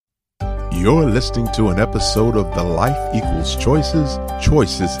You're listening to an episode of the Life Equals Choices,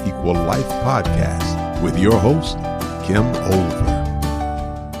 Choices Equal Life podcast with your host, Kim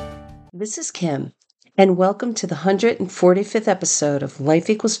Olver. This is Kim, and welcome to the 145th episode of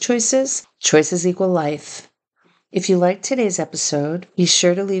Life Equals Choices, Choices Equal Life. If you like today's episode, be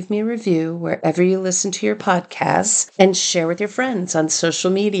sure to leave me a review wherever you listen to your podcasts and share with your friends on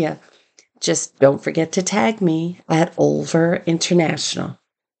social media. Just don't forget to tag me at Olver International.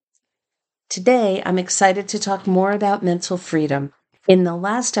 Today, I'm excited to talk more about mental freedom. In the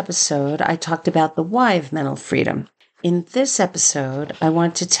last episode, I talked about the why of mental freedom. In this episode, I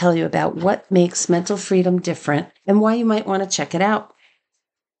want to tell you about what makes mental freedom different and why you might want to check it out.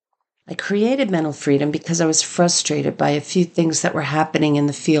 I created mental freedom because I was frustrated by a few things that were happening in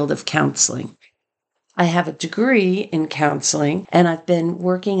the field of counseling. I have a degree in counseling, and I've been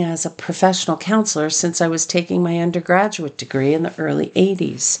working as a professional counselor since I was taking my undergraduate degree in the early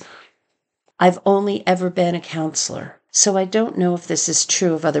 80s. I've only ever been a counselor, so I don't know if this is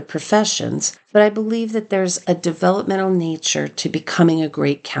true of other professions, but I believe that there's a developmental nature to becoming a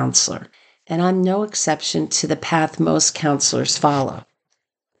great counselor, and I'm no exception to the path most counselors follow.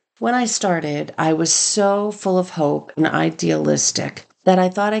 When I started, I was so full of hope and idealistic that I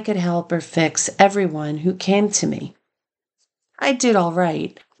thought I could help or fix everyone who came to me. I did all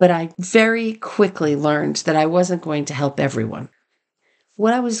right, but I very quickly learned that I wasn't going to help everyone.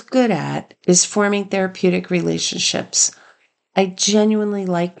 What I was good at is forming therapeutic relationships. I genuinely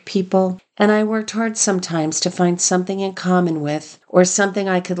like people, and I worked hard sometimes to find something in common with, or something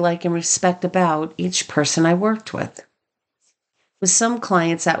I could like and respect about each person I worked with. With some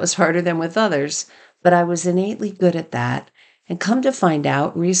clients, that was harder than with others, but I was innately good at that, and come to find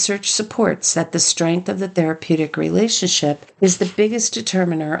out, research supports that the strength of the therapeutic relationship is the biggest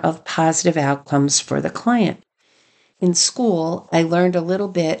determiner of positive outcomes for the client. In school, I learned a little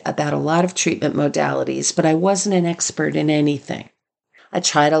bit about a lot of treatment modalities, but I wasn't an expert in anything. I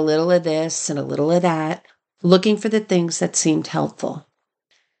tried a little of this and a little of that, looking for the things that seemed helpful.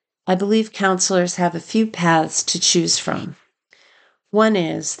 I believe counselors have a few paths to choose from. One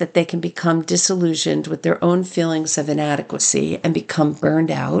is that they can become disillusioned with their own feelings of inadequacy and become burned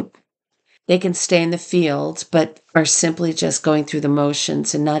out. They can stay in the field, but are simply just going through the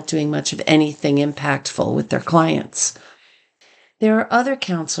motions and not doing much of anything impactful with their clients. There are other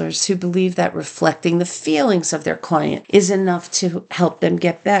counselors who believe that reflecting the feelings of their client is enough to help them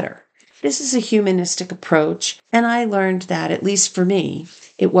get better. This is a humanistic approach, and I learned that, at least for me,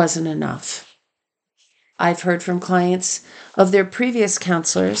 it wasn't enough. I've heard from clients of their previous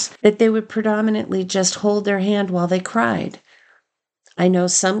counselors that they would predominantly just hold their hand while they cried. I know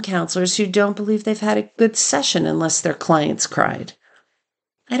some counselors who don't believe they've had a good session unless their clients cried.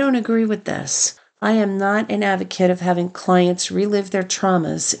 I don't agree with this. I am not an advocate of having clients relive their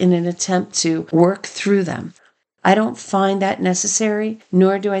traumas in an attempt to work through them. I don't find that necessary,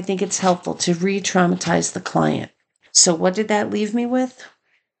 nor do I think it's helpful to re-traumatize the client. So what did that leave me with?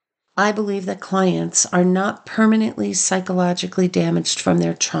 I believe that clients are not permanently psychologically damaged from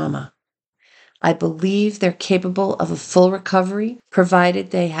their trauma. I believe they're capable of a full recovery,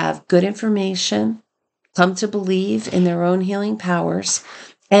 provided they have good information, come to believe in their own healing powers,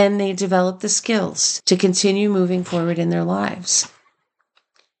 and they develop the skills to continue moving forward in their lives.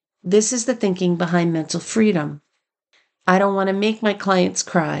 This is the thinking behind mental freedom. I don't want to make my clients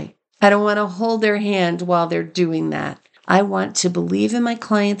cry. I don't want to hold their hand while they're doing that. I want to believe in my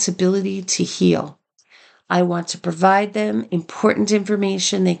client's ability to heal. I want to provide them important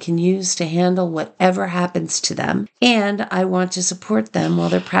information they can use to handle whatever happens to them, and I want to support them while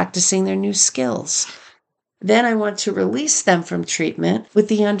they're practicing their new skills. Then I want to release them from treatment with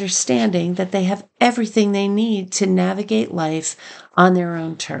the understanding that they have everything they need to navigate life on their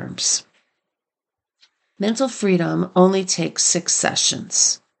own terms. Mental freedom only takes 6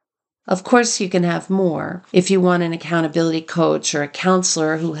 sessions. Of course, you can have more if you want an accountability coach or a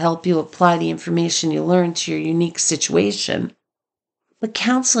counselor who help you apply the information you learn to your unique situation. But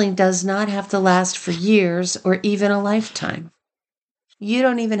counseling does not have to last for years or even a lifetime. You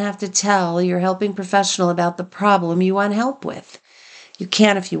don't even have to tell your helping professional about the problem you want help with. You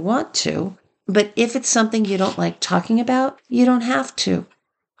can if you want to, but if it's something you don't like talking about, you don't have to.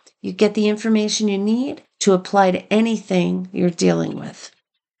 You get the information you need to apply to anything you're dealing with.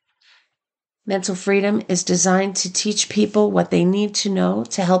 Mental freedom is designed to teach people what they need to know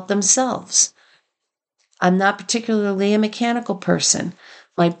to help themselves. I'm not particularly a mechanical person.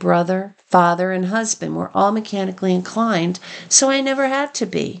 My brother, father, and husband were all mechanically inclined, so I never had to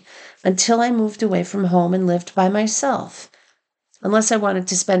be, until I moved away from home and lived by myself. Unless I wanted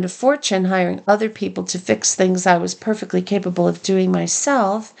to spend a fortune hiring other people to fix things I was perfectly capable of doing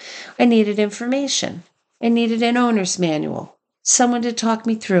myself, I needed information. I needed an owner's manual, someone to talk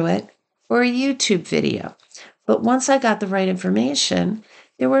me through it, or a YouTube video. But once I got the right information,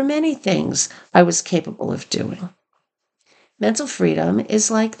 there were many things I was capable of doing. Mental freedom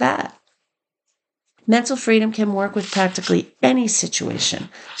is like that. Mental freedom can work with practically any situation.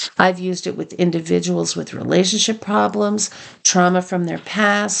 I've used it with individuals with relationship problems, trauma from their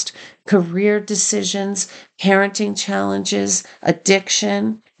past, career decisions, parenting challenges,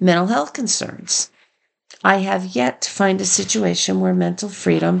 addiction, mental health concerns. I have yet to find a situation where mental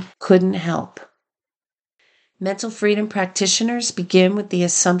freedom couldn't help. Mental freedom practitioners begin with the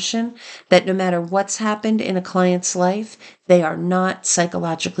assumption that no matter what's happened in a client's life, they are not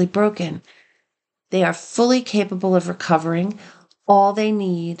psychologically broken. They are fully capable of recovering. All they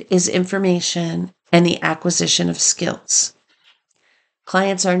need is information and the acquisition of skills.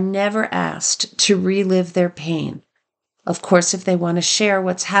 Clients are never asked to relive their pain. Of course, if they want to share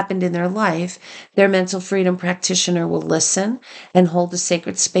what's happened in their life, their mental freedom practitioner will listen and hold a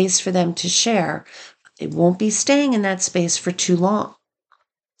sacred space for them to share. It won't be staying in that space for too long.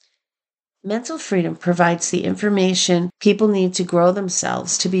 Mental freedom provides the information people need to grow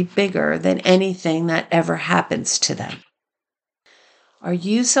themselves to be bigger than anything that ever happens to them. Are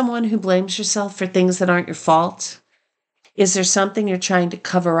you someone who blames yourself for things that aren't your fault? Is there something you're trying to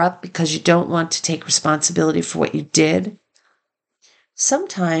cover up because you don't want to take responsibility for what you did?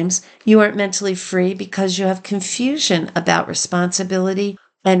 Sometimes you aren't mentally free because you have confusion about responsibility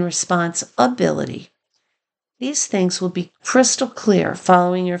and responsibility. These things will be crystal clear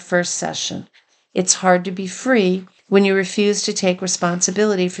following your first session. It's hard to be free when you refuse to take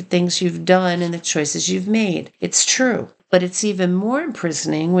responsibility for things you've done and the choices you've made. It's true, but it's even more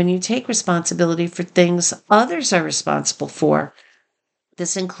imprisoning when you take responsibility for things others are responsible for.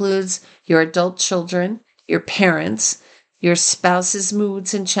 This includes your adult children, your parents, your spouse's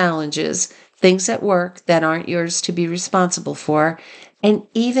moods and challenges, things at work that aren't yours to be responsible for, and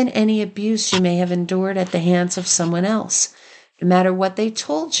even any abuse you may have endured at the hands of someone else. No matter what they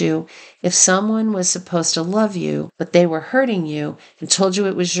told you, if someone was supposed to love you, but they were hurting you and told you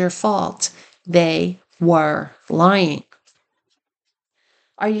it was your fault, they were lying.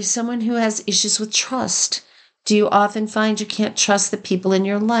 Are you someone who has issues with trust? Do you often find you can't trust the people in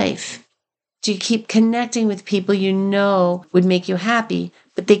your life? Do you keep connecting with people you know would make you happy,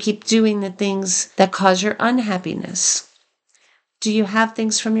 but they keep doing the things that cause your unhappiness? Do you have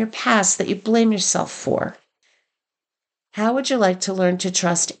things from your past that you blame yourself for? How would you like to learn to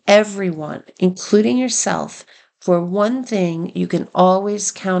trust everyone, including yourself, for one thing you can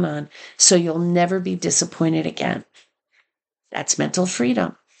always count on so you'll never be disappointed again? That's mental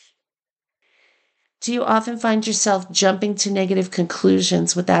freedom. Do you often find yourself jumping to negative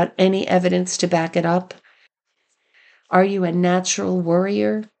conclusions without any evidence to back it up? Are you a natural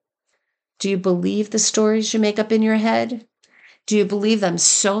worrier? Do you believe the stories you make up in your head? Do you believe them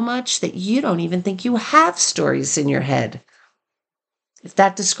so much that you don't even think you have stories in your head? If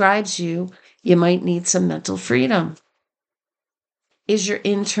that describes you, you might need some mental freedom. Is your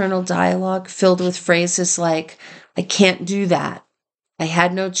internal dialogue filled with phrases like, I can't do that, I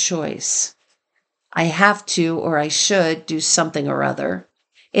had no choice, I have to or I should do something or other,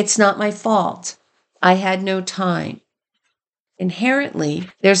 it's not my fault, I had no time? Inherently,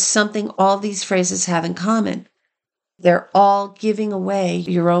 there's something all these phrases have in common. They're all giving away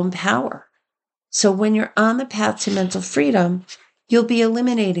your own power. So when you're on the path to mental freedom, you'll be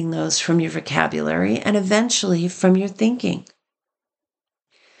eliminating those from your vocabulary and eventually from your thinking.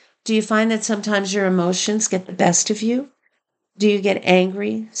 Do you find that sometimes your emotions get the best of you? Do you get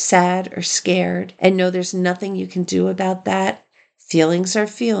angry, sad, or scared and know there's nothing you can do about that? Feelings are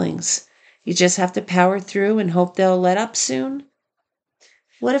feelings. You just have to power through and hope they'll let up soon?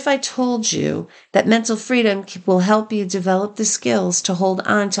 What if I told you that mental freedom will help you develop the skills to hold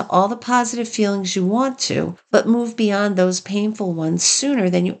on to all the positive feelings you want to, but move beyond those painful ones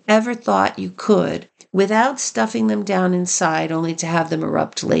sooner than you ever thought you could, without stuffing them down inside only to have them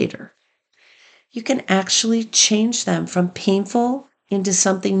erupt later? You can actually change them from painful into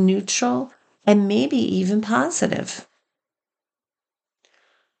something neutral and maybe even positive.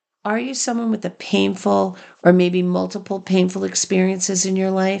 Are you someone with a painful or maybe multiple painful experiences in your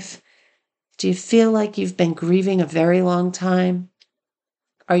life? Do you feel like you've been grieving a very long time?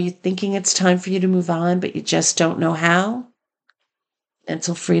 Are you thinking it's time for you to move on, but you just don't know how?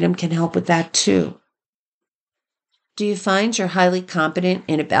 Mental freedom can help with that too. Do you find you're highly competent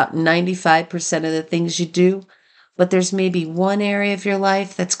in about 95% of the things you do, but there's maybe one area of your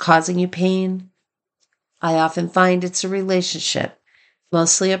life that's causing you pain? I often find it's a relationship,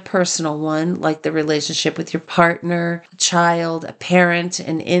 mostly a personal one, like the relationship with your partner, a child, a parent,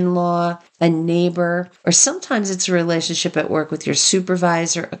 an in-law, a neighbor, or sometimes it's a relationship at work with your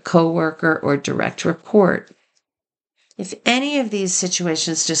supervisor, a coworker, or direct report. If any of these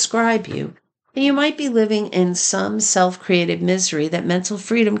situations describe you, then you might be living in some self-created misery that mental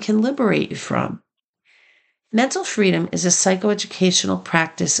freedom can liberate you from. Mental freedom is a psychoeducational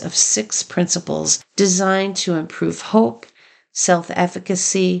practice of 6 principles designed to improve hope,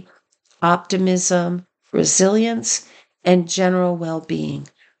 self-efficacy, optimism, resilience, and general well-being.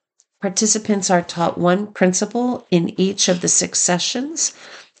 Participants are taught one principle in each of the 6 sessions,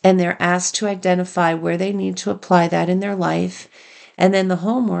 and they're asked to identify where they need to apply that in their life, and then the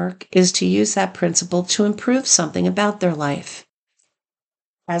homework is to use that principle to improve something about their life.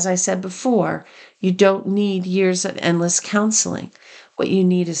 As I said before, you don't need years of endless counseling. What you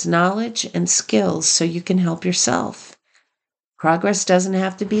need is knowledge and skills so you can help yourself. Progress doesn't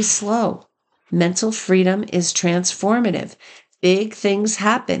have to be slow. Mental freedom is transformative. Big things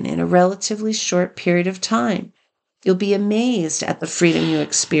happen in a relatively short period of time. You'll be amazed at the freedom you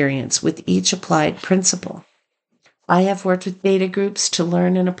experience with each applied principle. I have worked with beta groups to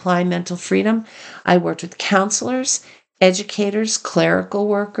learn and apply mental freedom. I worked with counselors, educators, clerical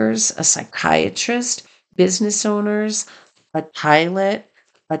workers, a psychiatrist, business owners, a pilot,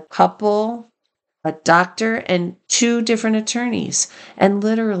 a couple, a doctor, and 2 different attorneys. And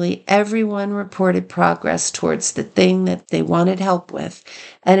literally everyone reported progress towards the thing that they wanted help with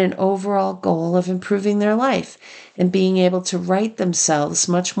and an overall goal of improving their life and being able to right themselves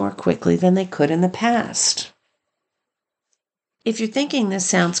much more quickly than they could in the past. If you're thinking this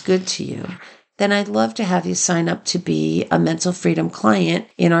sounds good to you, then I'd love to have you sign up to be a Mental Freedom client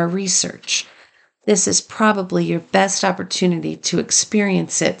in our research. This is probably your best opportunity to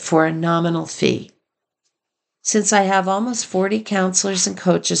experience it for a nominal fee. Since I have almost 40 counselors and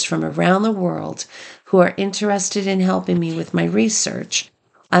coaches from around the world who are interested in helping me with my research,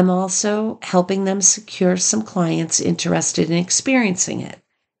 I'm also helping them secure some clients interested in experiencing it.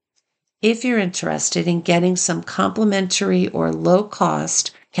 If you're interested in getting some complimentary or low-cost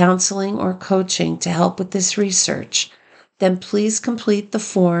counseling or coaching to help with this research, then please complete the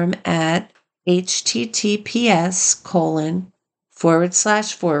form at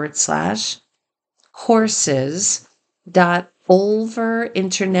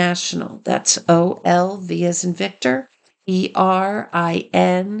https://courses.olverinternational. That's O-L-V as in Victor,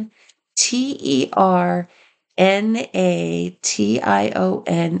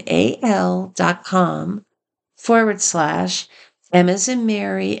 ERINTERNATIONAL.com/M as in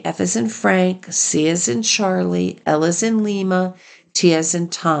Mary, F as in Frank, C as in Charlie, L as in Lima, T as in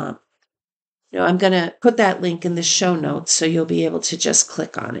Tom. I'm going to put that link in the show notes so you'll be able to just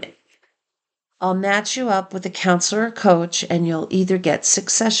click on it. I'll match you up with a counselor or coach, and you'll either get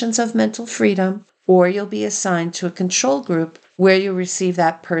 6 sessions of mental freedom, or you'll be assigned to a control group where you'll receive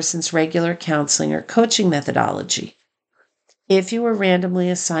that person's regular counseling or coaching methodology. If you were randomly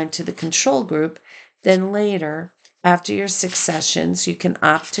assigned to the control group, then later, after your 6 sessions, you can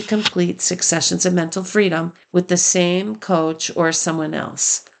opt to complete 6 sessions of mental freedom with the same coach or someone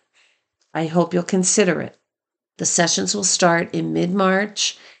else. I hope you'll consider it. The sessions will start in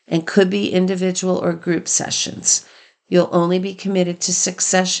mid-March and could be individual or group sessions. You'll only be committed to 6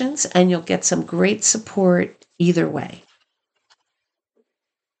 sessions, and you'll get some great support either way.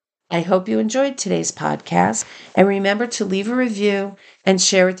 I hope you enjoyed today's podcast, and remember to leave a review and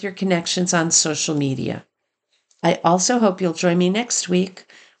share with your connections on social media. I also hope you'll join me next week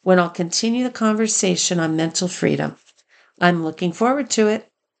when I'll continue the conversation on mental freedom. I'm looking forward to it.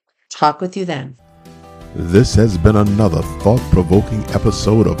 Talk with you then. This has been another thought-provoking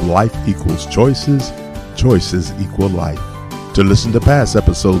episode of Life Equals Choices, Choices Equal Life. To listen to past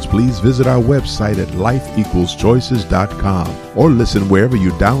episodes, please visit our website at lifeequalschoices.com or listen wherever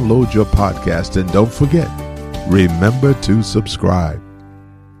you download your podcast. And don't forget, remember to subscribe.